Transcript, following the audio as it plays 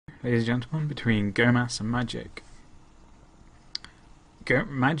ladies and gentlemen, between Gomas and Magic.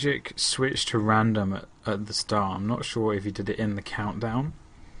 Magic switched to random at the start. I'm not sure if he did it in the countdown,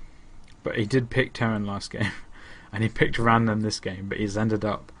 but he did pick Terran last game, and he picked random this game, but he's ended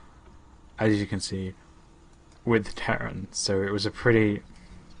up, as you can see, with Terran, so it was a pretty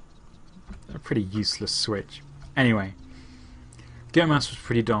useless switch. Anyway, Gomas was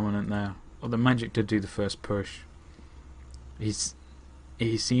pretty dominant there, although Magic did do the first push.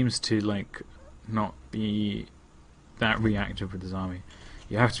 He seems to not be that reactive with his army.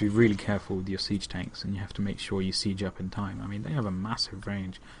 You have to be really careful with your siege tanks, and you have to make sure you siege up in time. I mean, they have a massive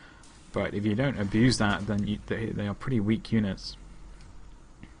range, but if you don't abuse that, then they are pretty weak units.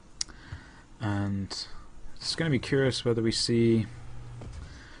 And it's going to be curious whether we see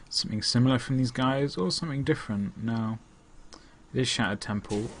something similar from these guys or something different. Now, it is Shattered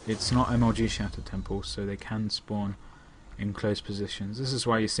Temple. It's not MLG Shattered Temple, so they can spawn in close positions. This is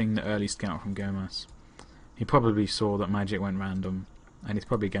why you're seeing the early scout from Gomas. He probably saw that Magic went random, and he's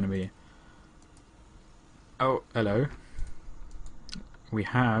probably going to be... Oh, hello. We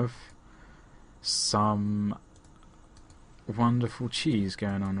have some wonderful cheese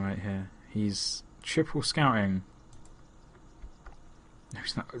going on right here. He's triple scouting. No,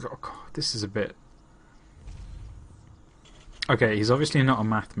 he's not. Oh, God, this is a bit... Okay, he's obviously not a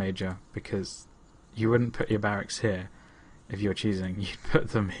math major, because you wouldn't put your barracks here if you're cheesing. You'd put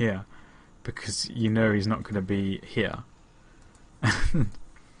them here, because you know he's not going to be here.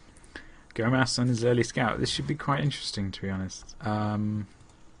 Gomas on his early scout. This should be quite interesting, to be honest. Now,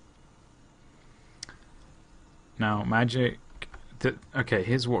 Magic... Okay,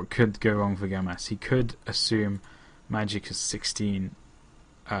 here's what could go wrong for Gomas. He could assume Magic is 16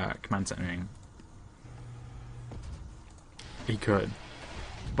 command centering. He could.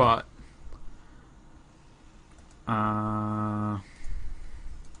 But... I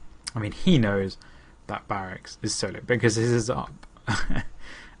mean, he knows that barracks is solo because his is up,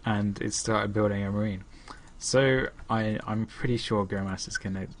 and it started building a marine. So I'm pretty sure Gomas is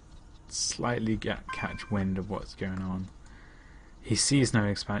going to slightly catch wind of what's going on. He sees no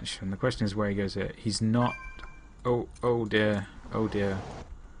expansion. The question is where he goes here. He's not. Oh dear, oh dear,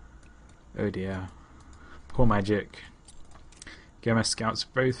 oh dear. Poor Magic. Gomas scouts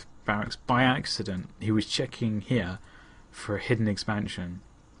both barracks by accident. He was checking here for a hidden expansion.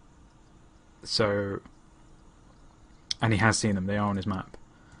 So, and he has seen them, they are on his map.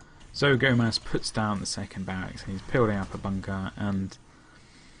 So Gomas puts down the second barracks and he's building up a bunker, and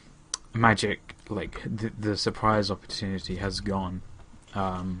Magic, the surprise opportunity has gone.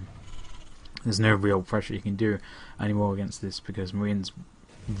 There's no real pressure you can do anymore against this because Marines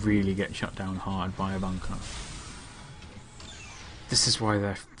really get shut down hard by a bunker. This is why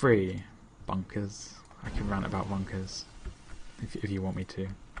they're free bunkers. I can rant about bunkers if you want me to.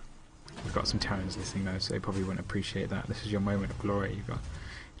 We've got some Terrans listening though, so they probably wouldn't appreciate that. This is your moment of glory. You've got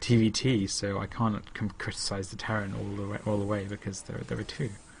TVT, so I can't criticise the Terran all the way because there are two,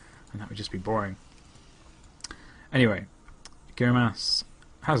 and that would just be boring. Anyway, Gomas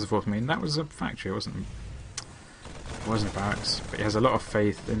has the fourth marine. That was a factory. It wasn't a barracks, but he has a lot of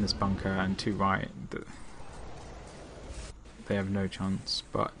faith in this bunker and two right. They have no chance,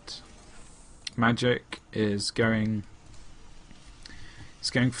 but Magic is going.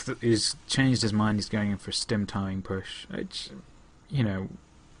 He's changed his mind. He's going in for a stim timing push. It's,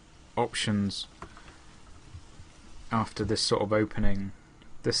 options after this sort of opening.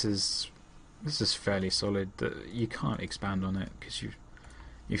 This is fairly solid. That you can't expand on it because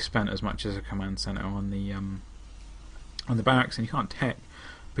you've spent as much as a command center on the barracks, and you can't tech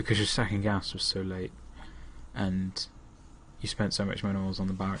because your second gas was so late, and you spent so much minerals on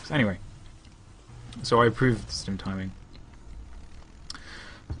the barracks. Anyway, so I approved the stim timing.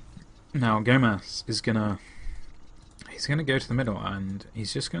 Now Gomas is gonna go to the middle, and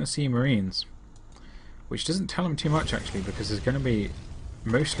he's just gonna see Marines, which doesn't tell him too much actually, because there's gonna be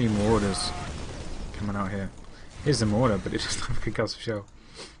mostly Marauders coming out here. Here's the Marauder, but it doesn't have a concussive shell.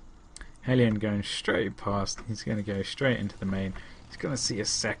 Hellion going straight past. He's gonna go straight into the main. He's gonna see a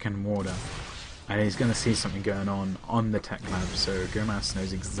second Marauder, and he's gonna see something going on the tech lab. So Gomas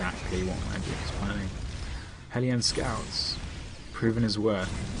knows exactly what Magic is planning. Hellion scouts. Proven his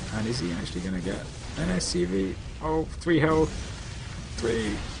worth, and is he actually going to get an SCV? Oh, 3 health,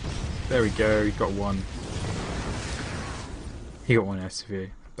 3. There we go. He got one. He got one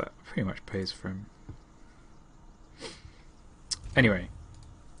SCV. That pretty much pays for him. Anyway,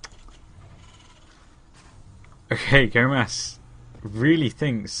 okay, Gomas really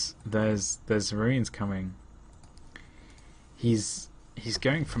thinks there's Marines coming. He's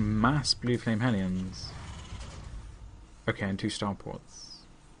going for mass blue flame Hellions. Okay, and 2 starports.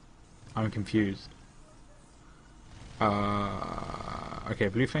 I'm confused. Okay,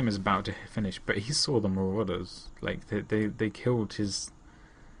 Blue Flame is about to finish, but he saw the Marauders. Like, they killed his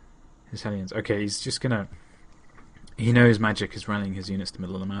Hellions. Okay, he's just gonna... He knows Magic is rallying his units to the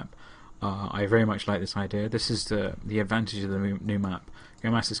middle of the map. I very much like this idea. This is the advantage of the new map.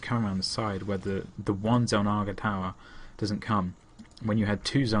 Gomas is coming around the side where the one Zelnaga tower doesn't come. When you had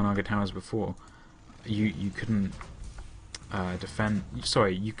two Zelnaga towers before, you couldn't defend.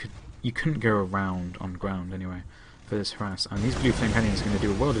 Sorry, you couldn't go around on ground anyway for this harass. And these Blue Flame Hellions are going to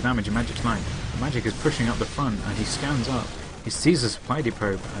do a world of damage in Magic's line. Magic is pushing up the front, and he scans up. He sees a supply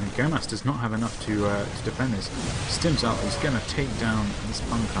depot, and Gomas does not have enough to defend this. Stims up. He's going to take down this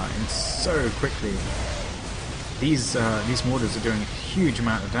bunker, and so quickly. These mortars are doing a huge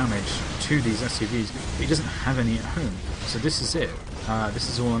amount of damage to these SCVs, but he doesn't have any at home. So this is it. This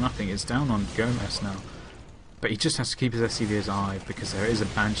is all or nothing. It's down on Gomas now. But he just has to keep his SCVs alive because there is a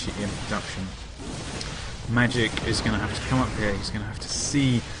Banshee in production. Magic is going to have to come up here. He's going to have to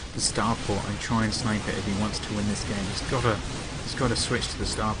see the starport and try and snipe it if he wants to win this game. He's got to switch to the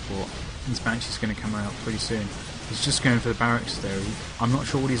starport. This Banshee's going to come out pretty soon. He's just going for the barracks though. I'm not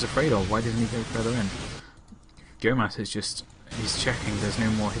sure what he's afraid of. Why didn't he go further in? Gomas is just... He's checking there's no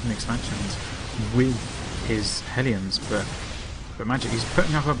more hidden expansions with his Hellions, but Magic, he's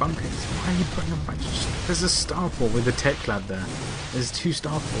putting up a bunker. Why are you putting up a bunker? There's a starport with a tech lab there. There's two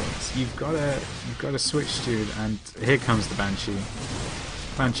starports. You've got to switch, dude. And here comes the Banshee.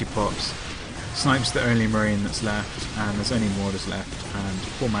 Banshee pops, snipes the only Marine that's left, and there's only Mortars left. And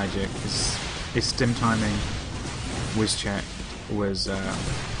poor Magic, his stim timing was checked, was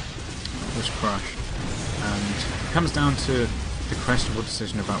crushed, and it comes down to the questionable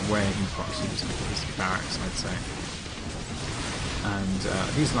decision about where he proxies his barracks, I'd say. And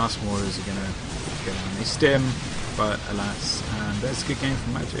these last Mortars are going to go down. They stim, but alas, and there's a good game for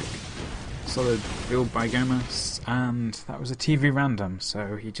Magic. Solid build by Gomas, and that was a TV random,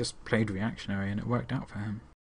 so he just played reactionary and it worked out for him.